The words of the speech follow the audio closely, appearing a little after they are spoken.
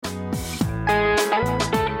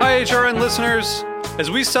HRN listeners.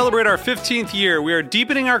 As we celebrate our 15th year, we are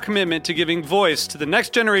deepening our commitment to giving voice to the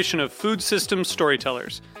next generation of food systems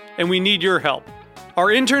storytellers, and we need your help. Our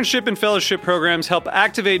internship and fellowship programs help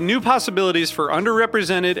activate new possibilities for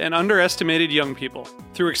underrepresented and underestimated young people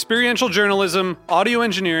through experiential journalism, audio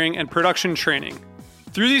engineering, and production training.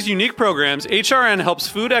 Through these unique programs, HRN helps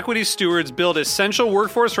food equity stewards build essential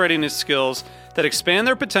workforce readiness skills that expand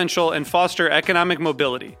their potential and foster economic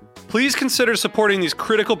mobility. Please consider supporting these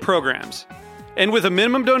critical programs. And with a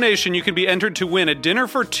minimum donation, you can be entered to win a dinner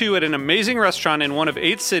for two at an amazing restaurant in one of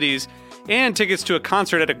 8 cities and tickets to a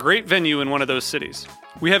concert at a great venue in one of those cities.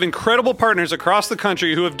 We have incredible partners across the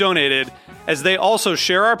country who have donated, as they also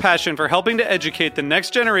share our passion for helping to educate the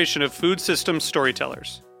next generation of food systems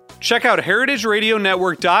storytellers. Check out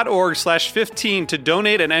heritageradionetwork.org/15 to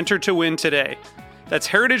donate and enter to win today. That's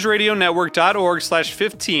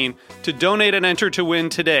heritageradionetwork.org/15 to donate and enter to win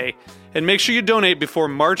today. And make sure you donate before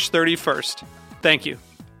March 31st. Thank you.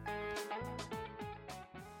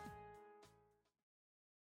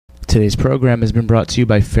 Today's program has been brought to you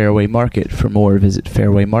by Fairway Market. For more, visit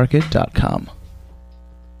fairwaymarket.com.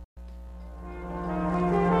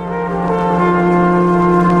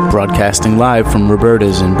 Broadcasting live from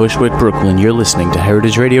Roberta's in Bushwick, Brooklyn, you're listening to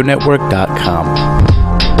heritageradionetwork.com.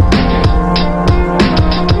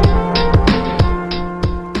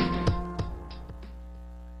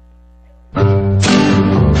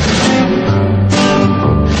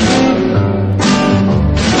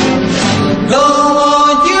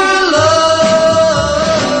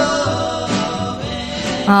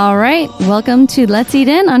 All right, welcome to Let's Eat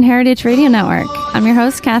In on Heritage Radio Network. I'm your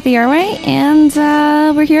host, Kathy Arway, and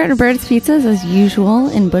we're here at Roberta's Pizzas as usual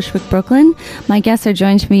in Bushwick, Brooklyn. My guests are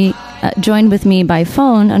joined with me by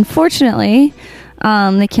phone. Unfortunately,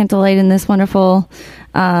 they can't delight in this wonderful,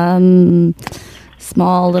 small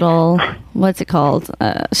little, what's it called,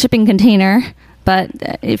 shipping container. But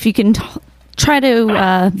if you can try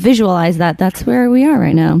to visualize that, that's where we are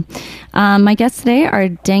right now. My guests today are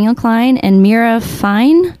Daniel Klein and Mira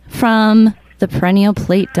Fine from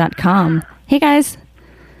theperennialplate.com. Hey, guys.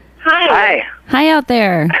 Hi. Hi out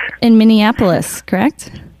there in Minneapolis,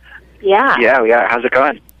 correct? Yeah. Yeah, we are. How's it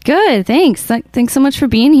going? Good, thanks. Thanks so much for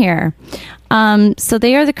being here. So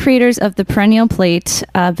they are the creators of the Perennial Plate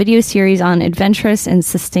video series on adventurous and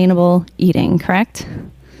sustainable eating, correct?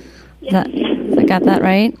 Yes. I got that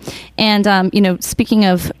right. And, speaking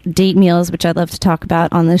of date meals, which I'd love to talk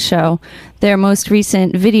about on this show, their most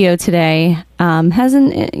recent video today has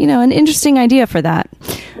an interesting idea for that.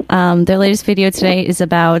 Their latest video today is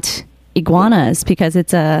about iguanas because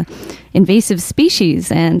it's a invasive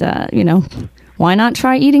species, and why not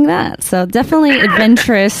try eating that? So definitely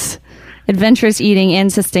adventurous eating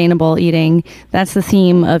and sustainable eating. That's the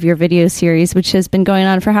theme of your video series, which has been going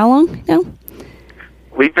on for how long now?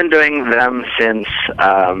 We've been doing them since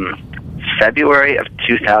February of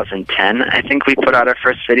 2010. I think we put out our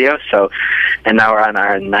first video. And now we're on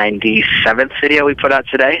our 97th video we put out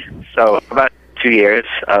today. So about 2 years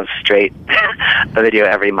of straight a video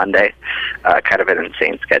every Monday. Kind of an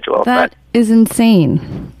insane schedule. That is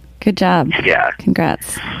insane. Good job. Yeah.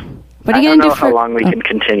 Congrats. What are you I going don't to know do how long we can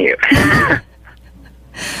continue.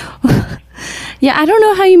 Yeah, I don't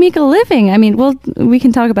know how you make a living. I mean, we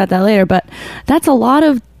can talk about that later, but that's a lot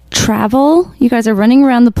of travel. You guys are running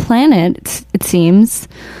around the planet, it seems,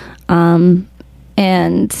 and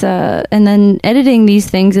then editing these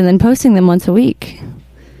things and then posting them once a week.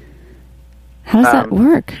 How does that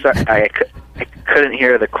work? Sorry, I couldn't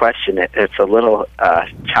hear the question. It's a little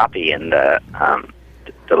choppy in the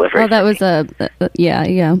delivery. Oh, that was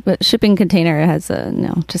yeah. But shipping container has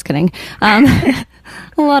no, just kidding.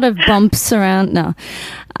 A lot of bumps around. No.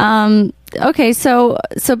 Okay, so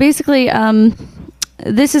basically,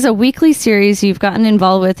 this is a weekly series you've gotten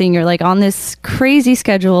involved with, and you're like on this crazy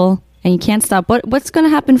schedule, and you can't stop. What's going to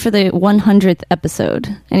happen for the 100th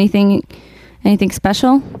episode? Anything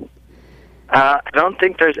special? I don't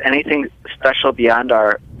think there's anything special beyond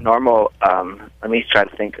our normal. Let me try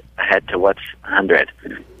to think ahead to what's 100.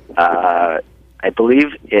 I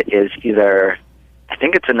believe it is either. I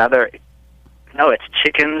think it's another. No, it's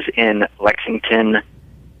chickens in Lexington,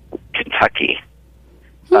 Kentucky.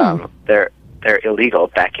 They're illegal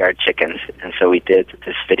backyard chickens, and so we did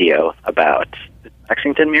this video about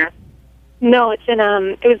Lexington, Mira? No, it's in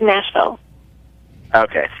it was Nashville.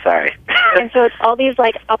 Okay, sorry. And so it's all these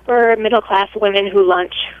like upper middle class women who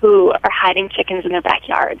are hiding chickens in their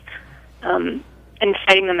backyard, and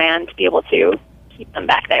fighting the man to be able to keep them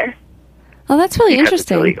back there. Oh, that's really because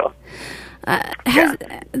interesting. It's illegal.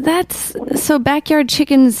 So backyard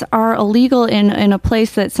chickens are illegal in a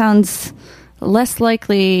place that sounds less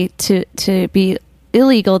likely to be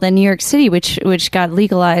illegal than New York City, which got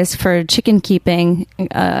legalized for chicken keeping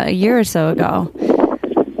a year or so ago.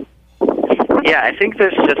 Yeah, I think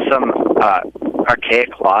there's just some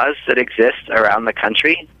archaic laws that exist around the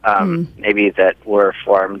country, maybe that were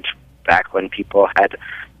formed back when people had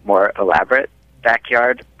more elaborate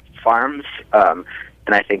backyard farms, and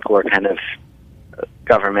I think we're kind of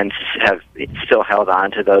governments have still held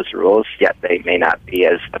on to those rules, yet they may not be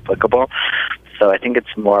as applicable. So I think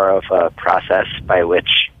it's more of a process by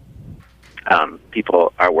which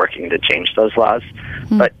people are working to change those laws,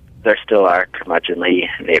 but there still are curmudgeonly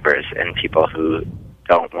neighbors and people who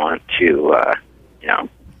don't want to,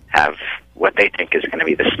 have what they think is going to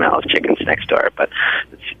be the smell of chickens next door. But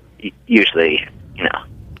it's usually,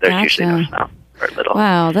 there's usually no smell or little.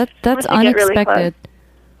 Wow, that's unexpected.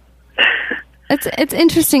 It's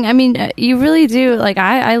interesting. I mean, you really do. Like,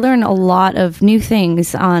 I learn a lot of new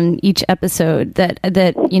things on each episode that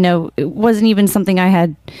it wasn't even something I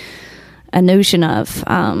had a notion of.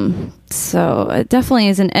 So it definitely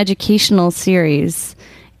is an educational series.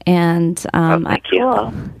 And thank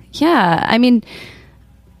you. Yeah, I mean,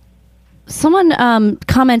 someone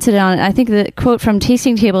commented on it. I think the quote from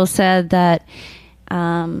Tasting Table said that,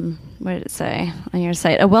 what did it say on your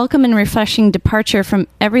site? A welcome and refreshing departure from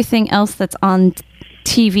everything else that's on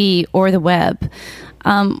TV or the web.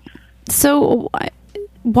 So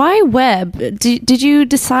why web? Did you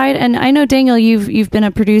decide? And I know, Daniel, you've been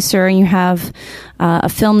a producer and you have a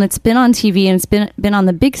film that's been on TV and it's been on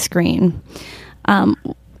the big screen.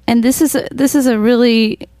 And this is a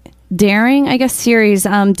really daring, I guess, series.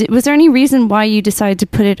 Was there any reason why you decided to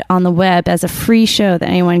put it on the web as a free show that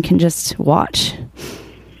anyone can just watch?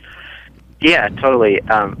 Yeah, totally.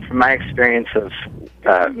 From my experience of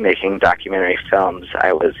making documentary films,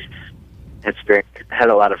 I had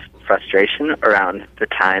a lot of frustration around the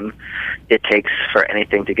time it takes for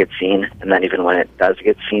anything to get seen, and then even when it does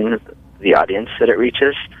get seen, the audience that it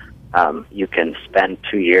reaches. You can spend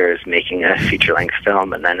 2 years making a feature-length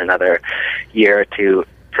film and then another year or two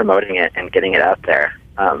promoting it and getting it out there.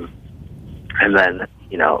 And then,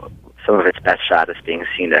 some of its best shot is being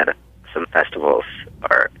seen at some festivals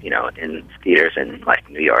or, in theaters in, like,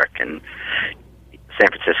 New York and San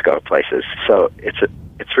Francisco places. So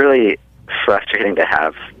it's really frustrating to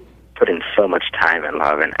have put in so much time and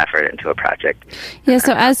love and effort into a project. Yeah,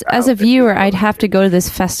 so as a viewer, I'd have to go to this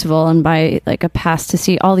festival and buy like a pass to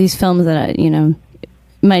see all these films that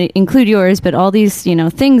might include yours, but all these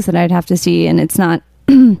things that I'd have to see, and it's not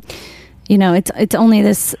it's only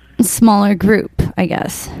this smaller group, I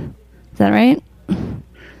guess. Is that right?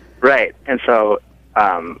 Right. And so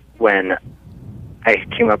when I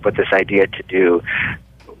came up with this idea to do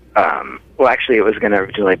actually it was going to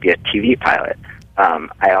originally be a TV pilot.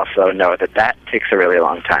 I also know that takes a really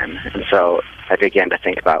long time, and so I began to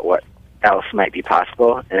think about what else might be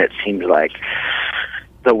possible, and it seemed like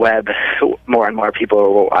the web, more and more people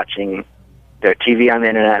were watching their TV on the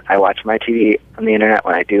internet. I watch my TV on the internet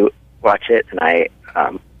when I do watch it, and I,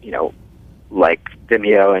 like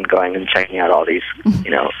Vimeo and going and checking out all these,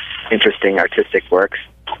 interesting artistic works.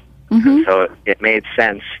 Mm-hmm. So it made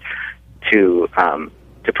sense to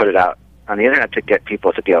put it out on the internet to get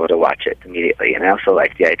people to be able to watch it immediately. And I also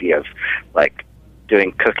like the idea of like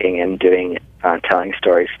doing cooking and doing telling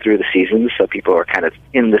stories through the seasons, so people were kind of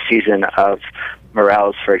in the season of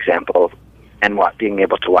morels, for example, and being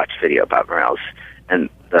able to watch video about morels. And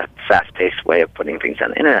the fast-paced way of putting things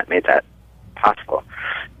on the internet made that possible.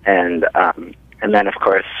 And then, of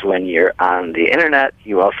course, when you're on the internet,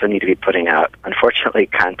 you also need to be putting out, unfortunately,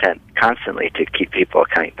 content constantly to keep people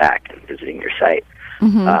coming back and visiting your site.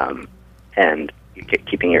 Mm-hmm. And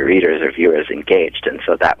keeping your readers or viewers engaged. And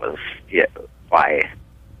so that was why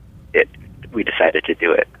we decided to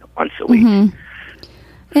do it once a week. Mm-hmm.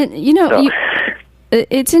 And,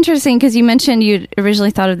 it's interesting because you mentioned you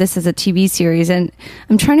originally thought of this as a TV series, and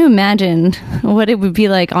I'm trying to imagine what it would be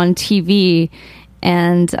like on TV.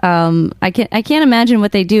 And I can't imagine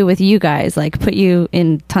what they do with you guys, like put you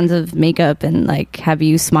in tons of makeup and like have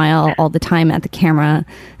you smile all the time at the camera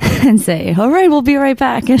and say, "All right, we'll be right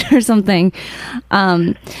back," or something.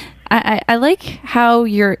 I like how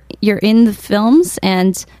you're in the films,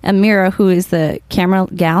 and Amira, who is the camera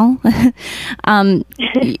gal,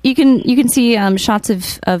 you can see shots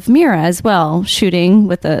of Mira as well, shooting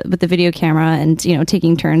with the video camera, and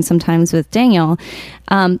taking turns sometimes with Daniel.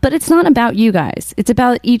 But it's not about you guys; it's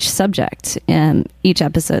about each subject in each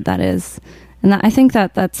episode. That is, and I think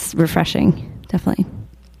that's refreshing, definitely.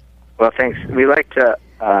 Well, thanks. We like the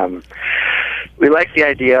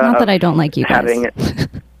idea. Not that I don't like you guys. Having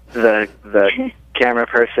the camera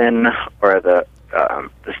person or the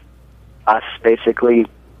us basically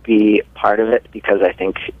be part of it because I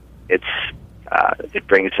think it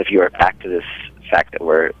brings the viewer back to this fact that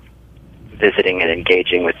we're visiting and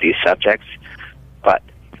engaging with these subjects. But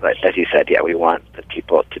as you said, yeah, we want the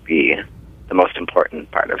people to be the most important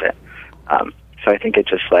part of it. So I think it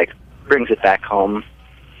just brings it back home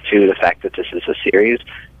to the fact that this is a series,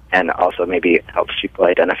 and also maybe helps people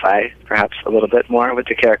identify perhaps a little bit more with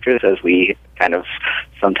the characters as we kind of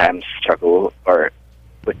sometimes struggle or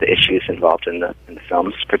with the issues involved in the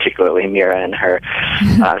films, particularly Mira and her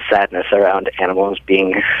sadness around animals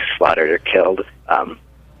being slaughtered or killed.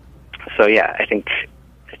 So yeah, I think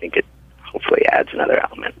it hopefully adds another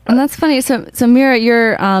element. And that's funny. So Mira,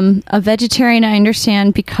 you're a vegetarian, I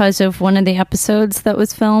understand, because of one of the episodes that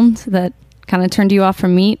was filmed that kind of turned you off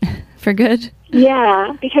from meat for good.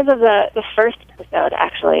 Yeah, because of the first episode,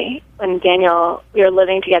 actually, when Daniel, we were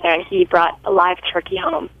living together, and he brought a live turkey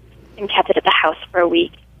home and kept it at the house for a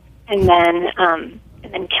week, and then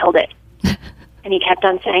killed it. And he kept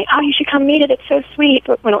on saying, "Oh, you should come meet it. It's so sweet."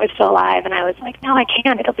 But when it was still alive, and I was like, "No, I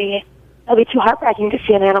can't. It'll be too heartbreaking to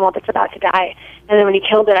see an animal that's about to die." And then when he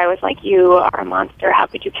killed it, I was like, "You are a monster. How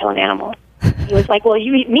could you kill an animal?" He was like, "Well,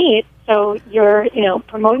 you eat meat, so you're,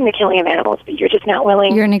 promoting the killing of animals, but you're just not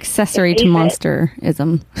willing." You're an accessory to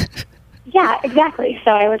monsterism. Yeah, exactly.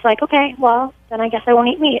 So I was like, okay, well, then I guess I won't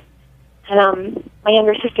eat meat. And my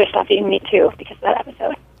younger sister stopped eating meat too because of that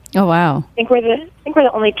episode. Oh wow! I think we're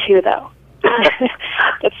the only two though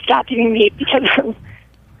that stopped eating meat because of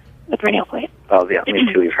the perennial plate. Well, the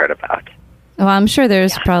only two we've heard about. Well, I'm sure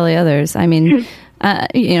there's probably others. I mean,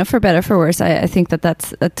 for better for worse, I think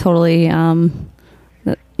that's a totally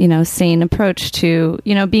sane approach to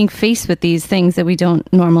being faced with these things that we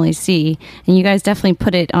don't normally see. And you guys definitely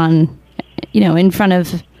put it on, in front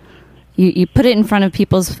of you put it in front of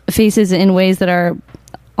people's faces in ways that are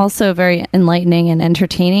also very enlightening and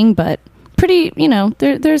entertaining, but pretty,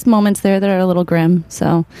 there's moments there that are a little grim.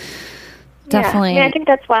 So definitely. Yeah, I think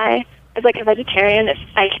that's why, as a vegetarian,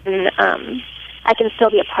 I can still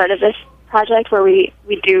be a part of this project where we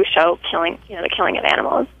do show killing, the killing of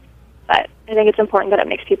animals. But I think it's important that it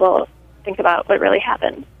makes people think about what really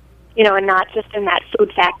happened, and not just in that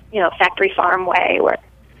factory farm way where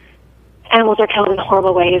animals are killed in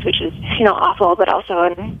horrible ways, which is, awful, but also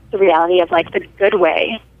in the reality of the good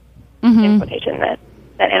way, in quotation, that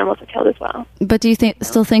animals are killed as well. But do you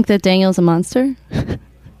still think that Daniel's a monster?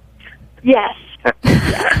 Yes.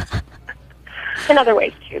 Yeah. In other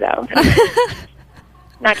ways too, though.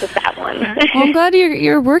 Not just that one. Well, I'm glad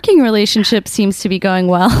your working relationship seems to be going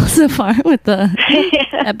well so far with the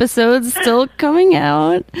episodes still coming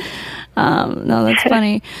out. No, that's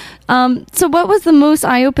funny. So what was the most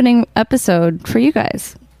eye-opening episode for you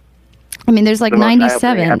guys? I mean, there's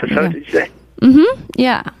 97. Episode, did you say? Mm-hmm.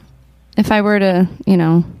 Yeah. If I were to,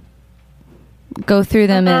 go through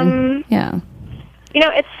them yeah.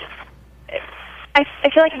 I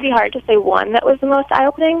feel like it'd be hard to say one that was the most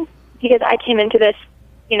eye-opening because I came into this,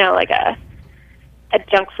 like a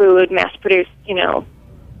junk food, mass-produced,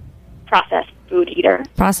 processed food eater.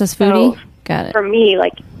 Processed foodie? Got it. For me,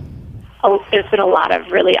 there's been a lot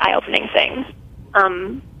of really eye-opening things.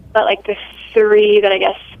 But the three that I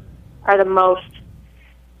guess are the most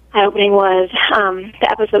eye-opening was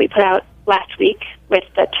the episode we put out last week with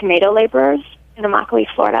the tomato laborers in Immokalee,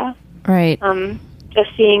 Florida. Right. Just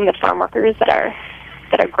seeing the farm workers that are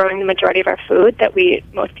growing the majority of our food that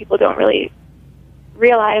most people don't really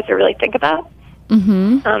realize or really think about.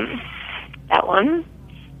 Mm-hmm. That one.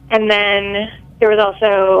 And then there was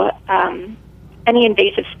also any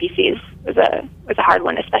invasive species was a hard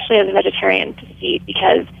one, especially as a vegetarian to see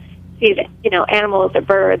because these animals or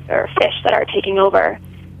birds or fish that are taking over.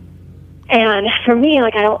 And for me, I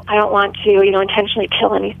don't want to intentionally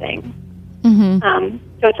kill anything. Mm-hmm.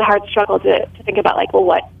 So it's a hard struggle to think about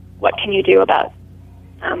what can you do about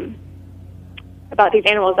these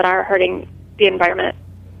animals that are hurting the environment.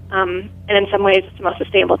 And in some ways, it's the most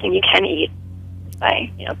sustainable thing you can eat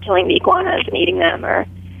by killing the iguanas and eating them, or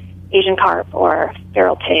Asian carp or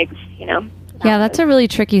feral pigs. Yeah, that's a really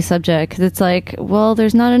tricky subject because it's well,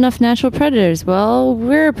 there's not enough natural predators. Well,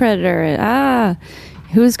 we're a predator.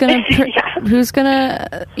 Who's gonna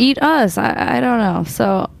eat us? I don't know.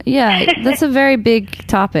 So yeah, that's a very big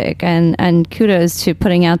topic, and kudos to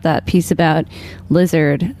putting out that piece about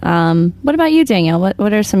lizard. What about you, Danielle?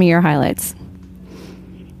 What are some of your highlights?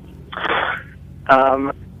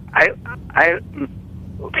 I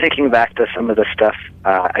thinking back to some of the stuff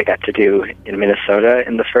I got to do in Minnesota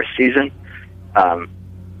in the first season.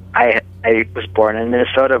 I was born in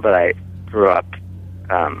Minnesota, but I grew up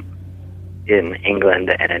in England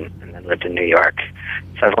and then lived in New York.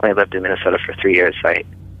 So I've only lived in Minnesota for 3 years, so I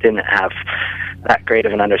didn't have that great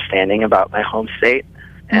of an understanding about my home state.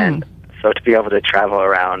 And so to be able to travel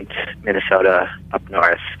around Minnesota up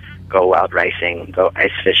north, go wild ricing, go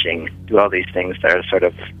ice fishing, do all these things that are sort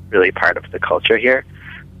of really part of the culture here,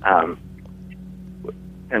 and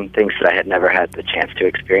things that I had never had the chance to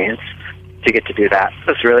experience, to get to do that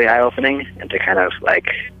was really eye-opening, and to kind of like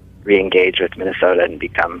re-engage with Minnesota and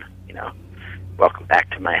become, welcome back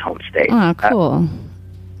to my home state. Oh, cool.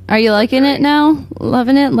 Are you liking it now?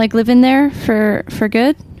 Loving it? Like living there for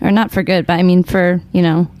good? Or not for good, but I mean for,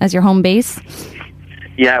 as your home base?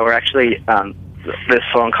 Yeah, we're actually, this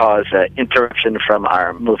phone call is an interruption from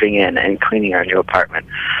our moving in and cleaning our new apartment.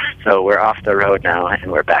 So we're off the road now,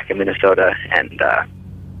 and we're back in Minnesota, and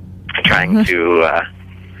trying to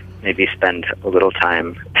maybe spend a little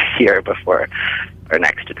time here before our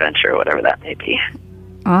next adventure, whatever that may be.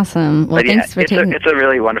 Awesome. Well, thanks for taking... It's a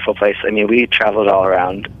really wonderful place. I mean, we traveled all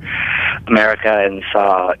around America and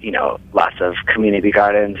saw, lots of community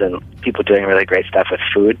gardens and people doing really great stuff with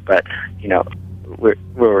food. But, we're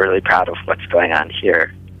really proud of what's going on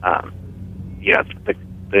here. The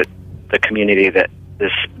community that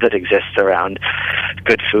exists around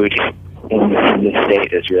good food in the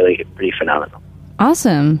state is really pretty phenomenal.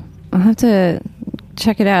 Awesome. I'll have to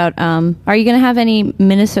check it out. Are you going to have any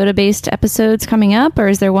Minnesota-based episodes coming up, or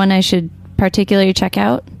is there one I should particularly check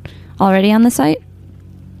out already on the site?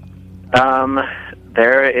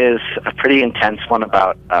 There is a pretty intense one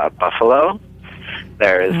about buffalo.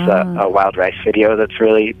 There is a wild rice video that's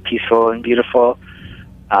really peaceful and beautiful.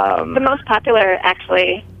 The most popular,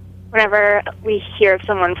 actually, whenever we hear of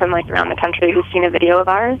someone from around the country who's seen a video of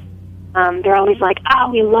ours, they're always like,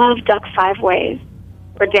 we love Duck 5 Ways,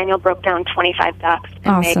 where Daniel broke down 25 ducks and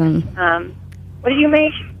awesome. What did you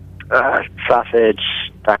make? Sausage,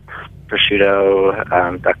 duck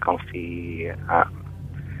prosciutto, duck confit,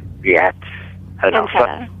 rillette,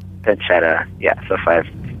 pancetta. Yeah, so 5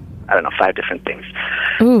 different things.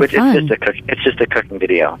 Ooh, which fun. It's just a cooking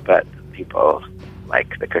video, but people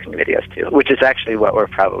like the cooking videos too, which is actually what we're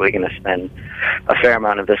probably going to spend a fair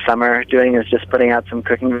amount of the summer doing, is just putting out some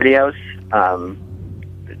cooking videos,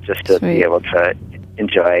 just to be able to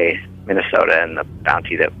enjoy Minnesota and the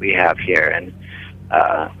bounty that we have here, and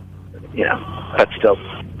but still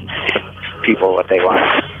give people what they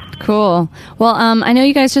want. Cool. Well, I know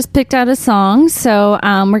you guys just picked out a song, so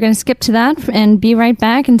we're going to skip to that and be right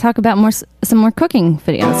back and talk about some more cooking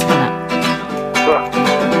videos coming up. Cool.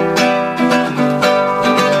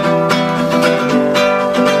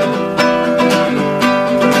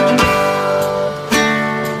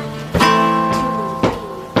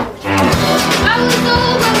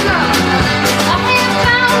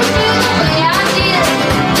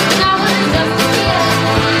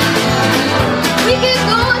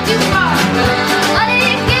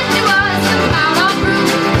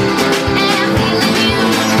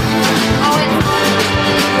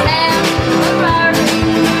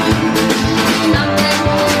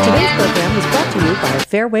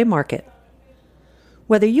 Fairway Market.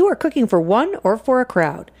 Whether you are cooking for one or for a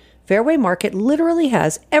crowd, Fairway Market literally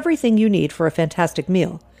has everything you need for a fantastic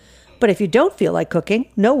meal. But if you don't feel like cooking,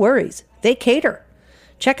 no worries. They cater.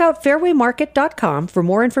 Check out fairwaymarket.com for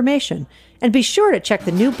more information, and be sure to check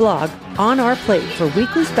the new blog On Our Plate for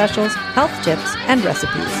weekly specials, health tips, and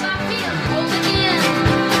recipes.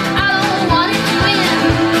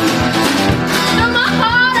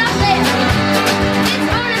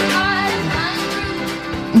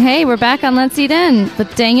 Hey, we're back on Let's Eat In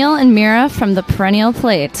with Daniel and Mira from the Perennial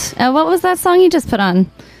Plate. What was that song you just put on?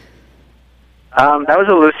 That was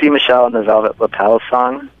a Lucy Michelle and the Velvet Lapels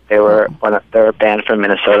song. They were a band from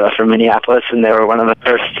Minnesota, from Minneapolis, and they were one of the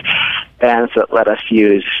first bands that let us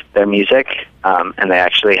use their music. And they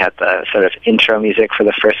actually had the sort of intro music for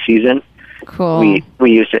the first season. Cool.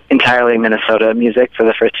 We used entirely Minnesota music for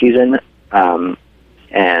the first season. And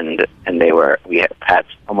we had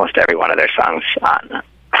almost every one of their songs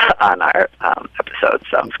on our episodes,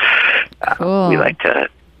 so cool. We like to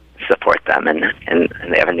support them, and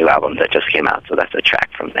they have a new album that just came out, so that's a track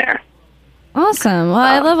from there. Awesome. Well,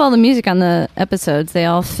 I love all the music on the episodes. They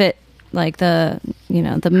all fit like the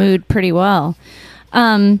mood pretty well.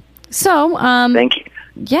 Thank you.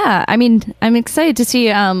 Yeah, I mean, I'm excited to see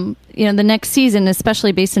the next season,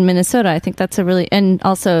 especially based in Minnesota. I think that's and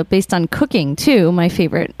also based on cooking too, my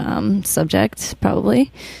favorite subject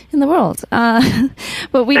probably in the world.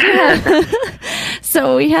 But we do have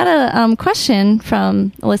so we had a question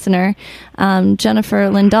from a listener. Jennifer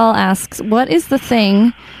Lindahl asks, "What is the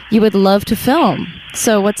thing you would love to film?"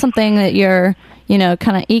 So, what's something that you're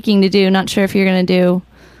kind of aching to do, not sure if you're going to do,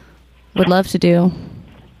 would love to do?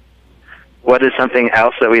 What is something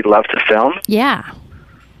else that we'd love to film? Yeah.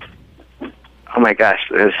 oh my gosh,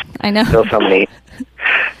 there's I know. still so many.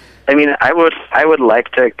 I mean, I would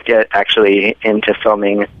like to get actually into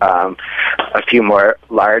filming a few more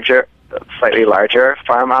slightly larger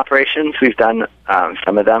farm operations. We've done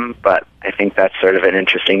some of them, but I think that's sort of an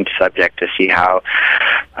interesting subject to see how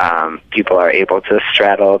people are able to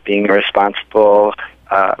straddle being a responsible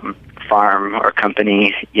farm or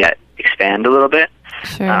company, yet expand a little bit.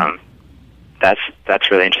 Sure. That's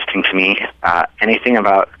really interesting to me. Anything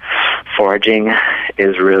about foraging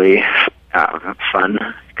is really fun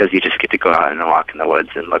because you just get to go out and walk in the woods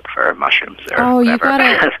and look for mushrooms or whatever. You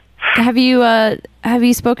gotta. Have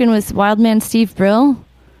you spoken with Wildman Steve Brill?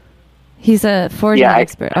 He's a foraging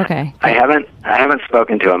expert. Okay. I haven't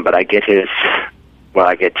spoken to him, but I get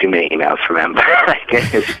I get too many emails from him. But I get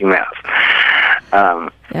his emails.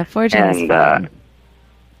 Foraging is fun.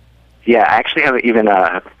 I actually have even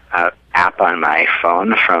a app on my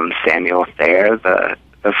phone from Samuel Thayer, the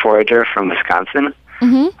forager from Wisconsin.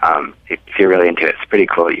 Mm-hmm. If you're really into it, it's pretty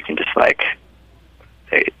cool. You can just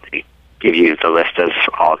they give you the list of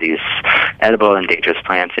all these edible and dangerous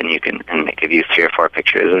plants, and they give you 3 or 4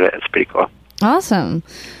 pictures of it. It's pretty cool. Awesome.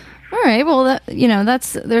 All right. Well,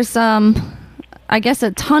 there's I guess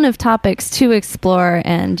a ton of topics to explore,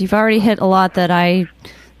 and you've already hit a lot that I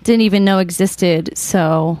didn't even know existed.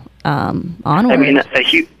 So onward. I mean,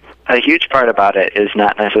 a huge part about it is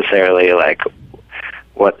not necessarily like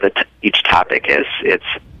what each topic is. It's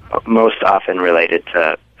most often related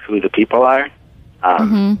to who the people are.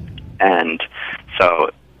 And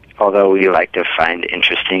so, although we like to find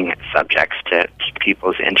interesting subjects to pique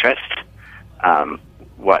people's interest,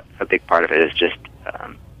 what a big part of it is just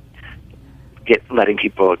letting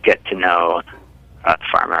people get to know a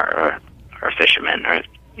farmer or a fisherman or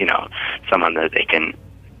someone that they can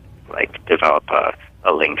develop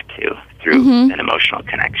a link to through an emotional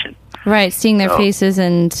connection. Right, seeing their faces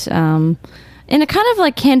and in a kind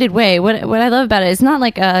of candid way. What I love about it is not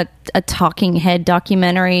like a talking head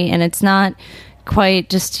documentary, and it's not quite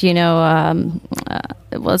just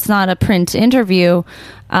it's not a print interview,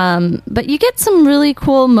 but you get some really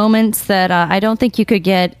cool moments that I don't think you could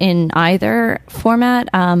get in either format.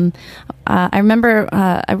 I remember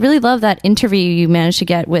I really love that interview you managed to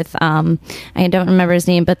get with I don't remember his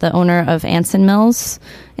name, but the owner of Anson Mills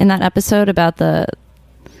in that episode about the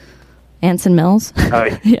Anson Mills.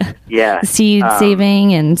 Yeah. Seed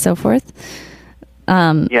saving and so forth.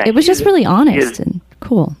 It was just really honest and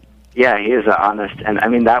cool. Yeah, he is honest. And I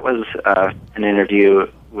mean, that was an interview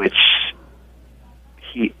which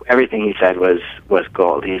everything he said was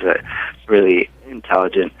gold. He's a really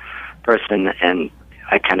intelligent person, and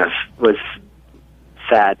I kind of was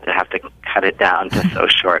sad to have to cut it down to so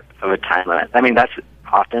short of a time limit. I mean, that's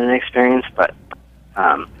often an experience, but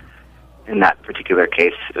in that particular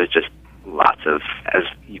case, it was just lots of, as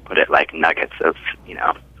you put it, nuggets of,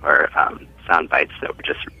 or sound bites that were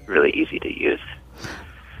just really easy to use.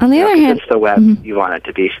 On the other hand, it's the web. You want it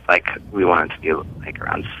to be we want it to be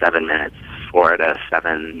around 7 minutes, 4 to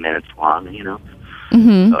 7 minutes long.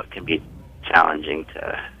 So it can be challenging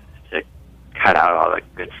to cut out all the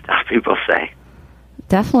good stuff people say.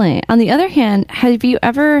 Definitely. On the other hand, have you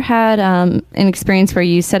ever had an experience where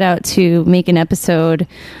you set out to make an episode,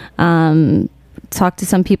 talk to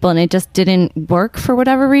some people, and it just didn't work for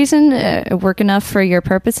whatever reason, work enough for your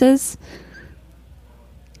purposes?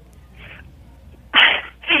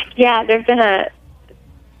 Yeah, there's been a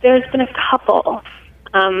couple.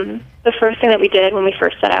 The first thing that we did when we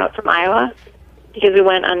first set out from Iowa, because we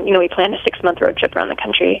went on, we planned a 6-month road trip around the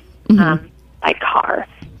country by car.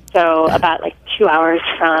 So about 2 hours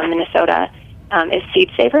from Minnesota is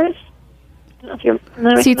Seed Savers. I don't know if you're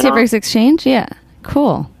familiar with Seed Savers Exchange? Yeah,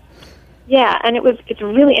 cool. Yeah, and it's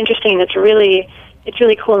really interesting. It's really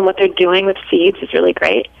cool, and what they're doing with seeds is really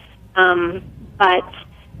great. But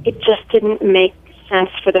it just didn't make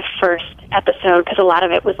sense for the first episode because a lot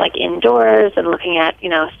of it was indoors and looking at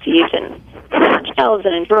seeds and on shelves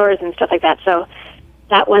and in drawers and stuff like that. So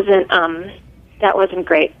that wasn't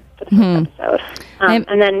great for the first episode.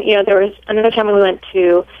 And then there was another time when we went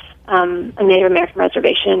to a Native American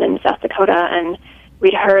reservation in South Dakota, and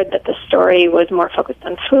we'd heard that the story was more focused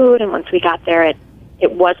on food, and once we got there, it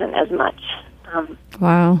wasn't as much.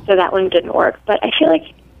 Wow. So that one didn't work. But I feel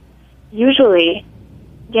like usually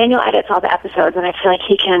Daniel edits all the episodes, and I feel like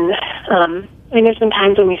he can... there's been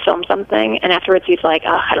times when we film something, and afterwards he's like,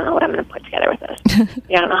 oh, I don't know what I'm going to put together with this.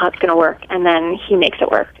 I don't know how it's going to work. And then he makes it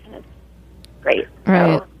work, and it's great.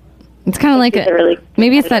 Right. So, it's kind of like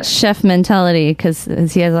maybe it's that chef mentality because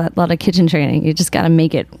he has a lot of kitchen training. You just got to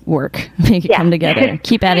make it work, make it come together,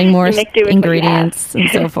 keep adding more ingredients and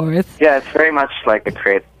so forth. Yeah, it's very much like a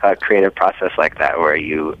creative process like that where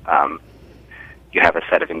you you have a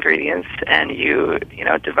set of ingredients and you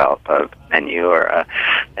develop a menu or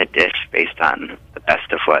a dish based on the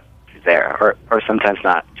best of what is there, or sometimes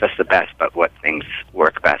not just the best, but what things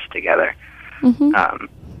work best together. Mm-hmm.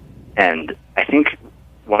 And I think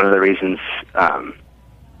one of the reasons,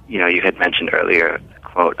 you had mentioned earlier a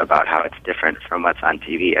quote about how it's different from what's on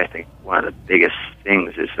TV. I think one of the biggest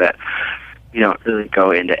things is that we don't really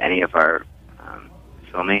go into any of our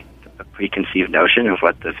filming a preconceived notion of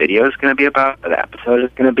what the video is going to be about, or the episode is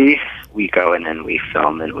going to be. We go in and we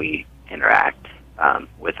film and we interact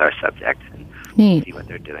with our subject and see what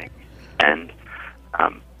they're doing. And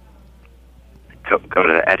go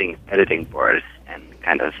to the editing board and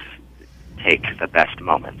kind of take the best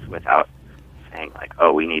moments without saying, like,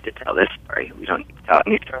 oh, we need to tell this story. We don't need to tell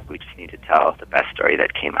any story. We just need to tell the best story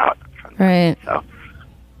that came out from that. Right. So,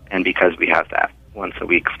 and because we have that once a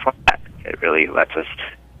week format, it really lets us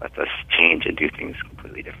change and do things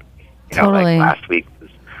completely differently. Totally. Like last week was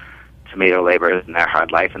tomato laborers and their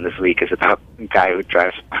hard life, and this week is about a guy who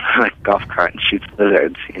drives a golf cart and shoots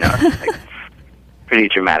lizards. It's like pretty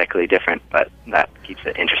dramatically different, but that keeps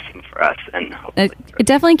it interesting for us. And it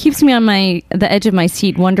definitely keeps me on the edge of my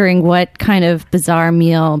seat, wondering what kind of bizarre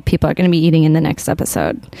meal people are going to be eating in the next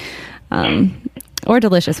episode, or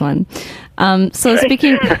delicious one. So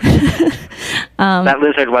speaking, that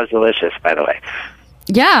lizard was delicious, by the way.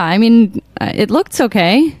 Yeah, I mean, it looked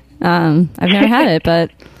okay. I've never had it,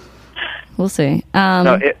 but we'll see.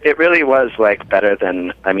 No, it really was like better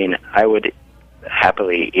than. I mean, I would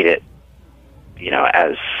happily eat it,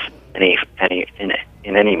 as any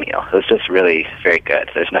in any meal. It was just really very good.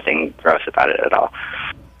 There's nothing gross about it at all.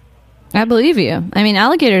 I believe you. I mean,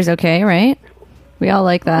 alligator's okay, right? We all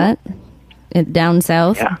like that. Down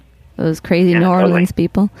south, yeah. Those crazy New Orleans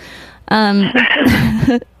people.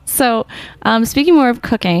 So, speaking more of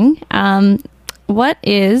cooking, what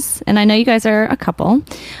is, and I know you guys are a couple,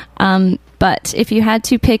 but if you had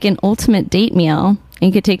to pick an ultimate date meal, and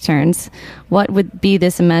you could take turns, what would be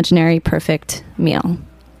this imaginary perfect meal?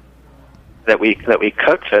 That we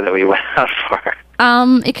cooked or that we went out for?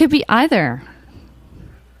 It could be either.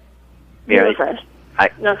 No, first. I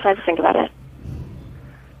have to think about it.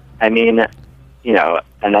 I mean,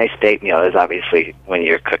 a nice date meal is obviously when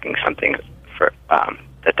you're cooking something for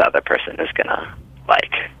that the other person is gonna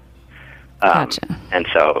like. Gotcha. And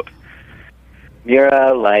so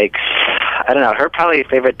Mira likes, I don't know, her probably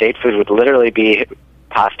favorite date food would literally be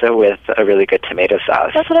pasta with a really good tomato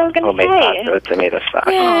sauce. That's what I was going to say. Homemade pasta with tomato sauce.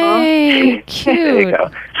 Yay, cute. There you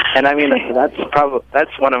go. And I mean,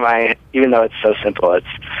 that's one of my, even though it's so simple, it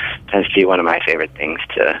tends to be one of my favorite things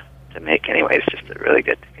to make anyways, just a really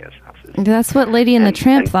good tomato sauce. That's what Lady and the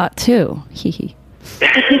Tramp thought too. Hee.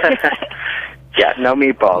 Yeah, no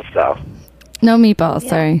meatballs though. No meatballs,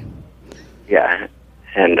 sorry. Yeah,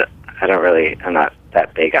 and I'm not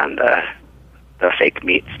that big on the fake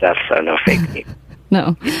meat stuff, so no fake meat.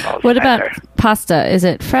 No. What about pasta? Is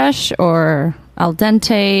it fresh or al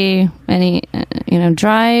dente? Any,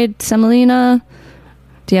 dried semolina?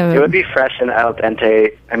 Do you have? It would be fresh and al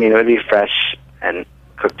dente. I mean, it would be fresh and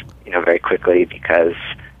cooked, very quickly, because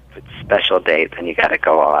if it's a special date, then you got to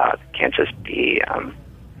go all out. It can't just be.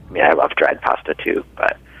 I love dried pasta too,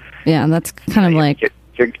 but yeah, that's kind of like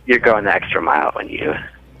you're going the extra mile when you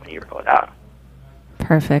roll it out.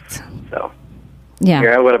 Perfect. So. Yeah.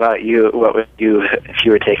 Mira, what about you? What would you if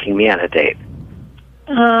you were taking me on a date?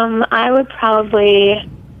 I would probably,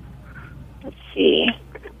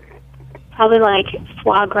 probably like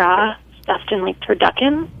foie gras stuffed in like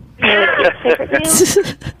turducken. Favorite meal,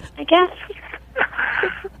 I guess.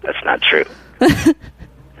 That's not true.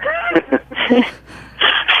 I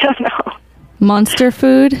don't know. Monster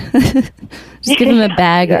food? Just give him a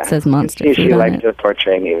bag that says monster food She on likes it. to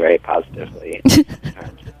portray me very positively.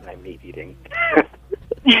 My meat eating.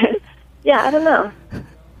 Yeah, I don't know.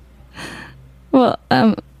 Well,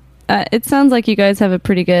 it sounds like you guys have a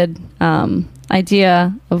pretty good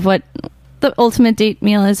idea of what the ultimate date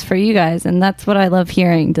meal is for you guys, and that's what I love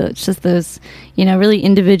hearing. It's just those, really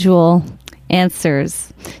individual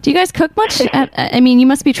answers. Do you guys cook much? You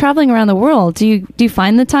must be traveling around the world. Do you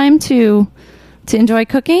find the time to enjoy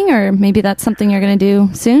cooking, or maybe that's something you're going to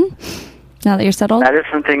do soon, now that you're settled? That is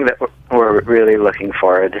something that we're really looking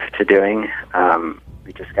forward to doing.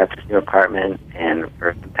 We just got this new apartment, and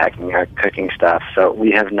we're packing our cooking stuff, so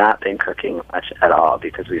we have not been cooking much at all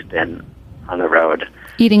because we've been on the road.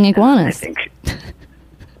 Eating iguanas.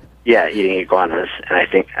 Eating iguanas, and I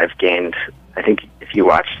think if you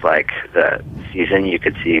watched like the season, you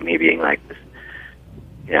could see me being like this,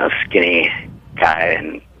 skinny guy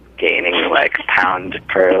and gaining like pound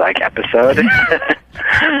per like episode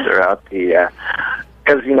throughout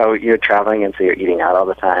because you're traveling and so you're eating out all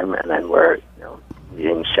the time, and then we're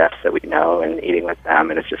meeting chefs that we know and eating with them,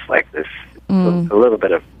 and it's just like this a little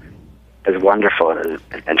bit of, as wonderful an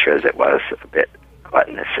adventure as it was, a bit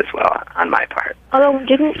gluttonous as well on my part. Although we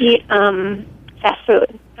didn't eat fast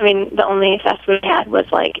food. I mean, the only fast food we had was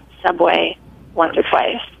like Subway once or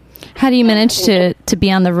twice. How do you manage to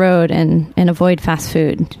be on the road and avoid fast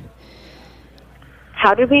food?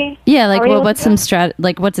 How did we? Yeah, like what's some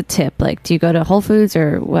what's a tip? Like, do you go to Whole Foods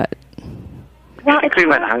or what? Well, I think we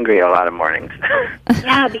went hungry a lot of mornings.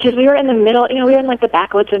 Yeah, because we were in the middle, we were in like the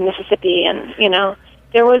backwoods of Mississippi, and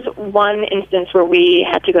there was one instance where we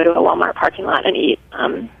had to go to a Walmart parking lot and eat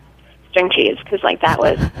string cheese, because like that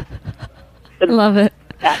was the Love it.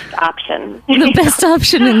 best option. The best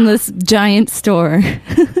option in this giant store.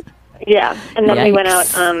 Yeah, and then Yikes. we went out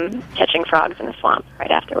catching frogs in a swamp right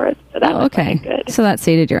afterwards. So that was okay. good. So that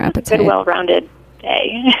sated your appetite. Good, well-rounded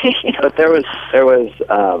day. But there was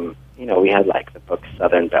we had like the book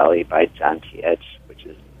Southern Belly by John T. Edge, which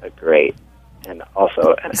is a great, and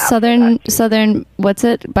also an Southern, what's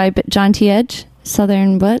it, by John T. Edge?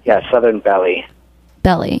 Southern what? Yeah, Southern Belly.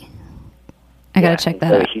 Belly. I gotta check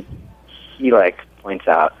that out. He like points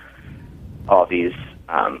out all these,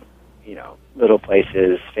 little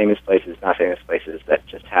places, famous places, not famous places, that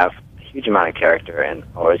just have a huge amount of character and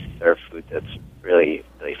always serve food that's really,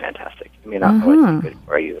 really fantastic. It may not always be good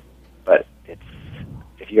for you, but if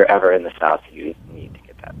you're ever in the South, you need to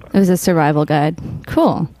get that book. It was a survival guide.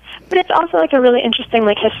 Cool. But it's also like a really interesting,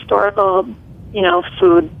 like historical,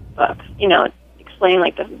 food book. Explain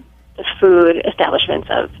like the food establishments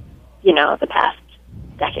of, the past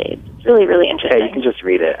decades. It's really, really interesting. Yeah, you can just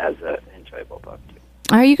read it as an enjoyable book too.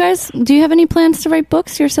 Do you have any plans to write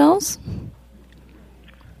books yourselves?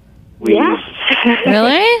 Yes.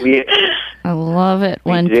 Really? I love it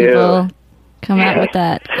when people come out with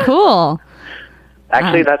that. Cool.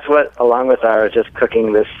 Actually, that's what, along with our just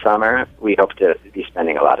cooking this summer, we hope to be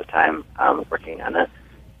spending a lot of time working on a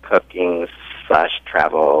cooking /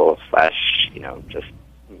 travel / just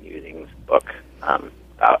musings book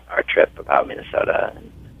about our trip, about Minnesota.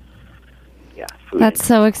 And, food. That's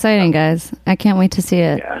so exciting, guys. I can't wait to see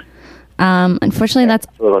it. Yeah. Unfortunately, it's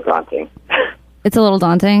a little daunting. It's a little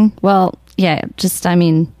daunting. Well, yeah,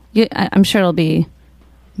 I'm sure it'll be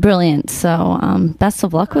brilliant. So best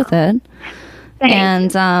of luck with it.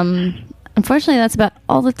 Thanks. And unfortunately, that's about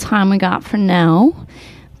all the time we got for now.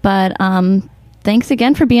 But thanks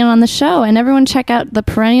again for being on the show. And everyone check out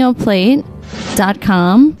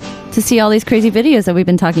theperennialplate.com to see all these crazy videos that we've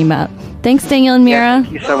been talking about. Thanks, Daniel and Mira. Yeah,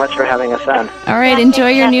 thank you so much for having us on. All right, enjoy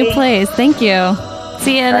your new place. Thank you.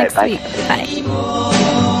 See you next bye. week. Bye.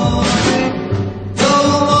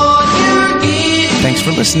 Thanks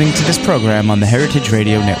for listening to this program on the Heritage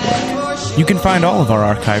Radio Network. You can find all of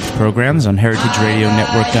our archived programs on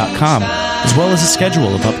heritageradionetwork.com, as well as a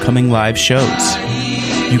schedule of upcoming live shows.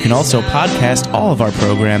 You can also podcast all of our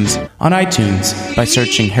programs on iTunes by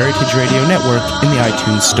searching Heritage Radio Network in the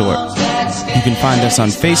iTunes Store. You can find us on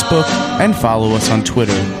Facebook and follow us on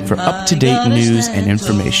Twitter for up-to-date news and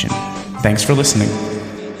information. Thanks for listening.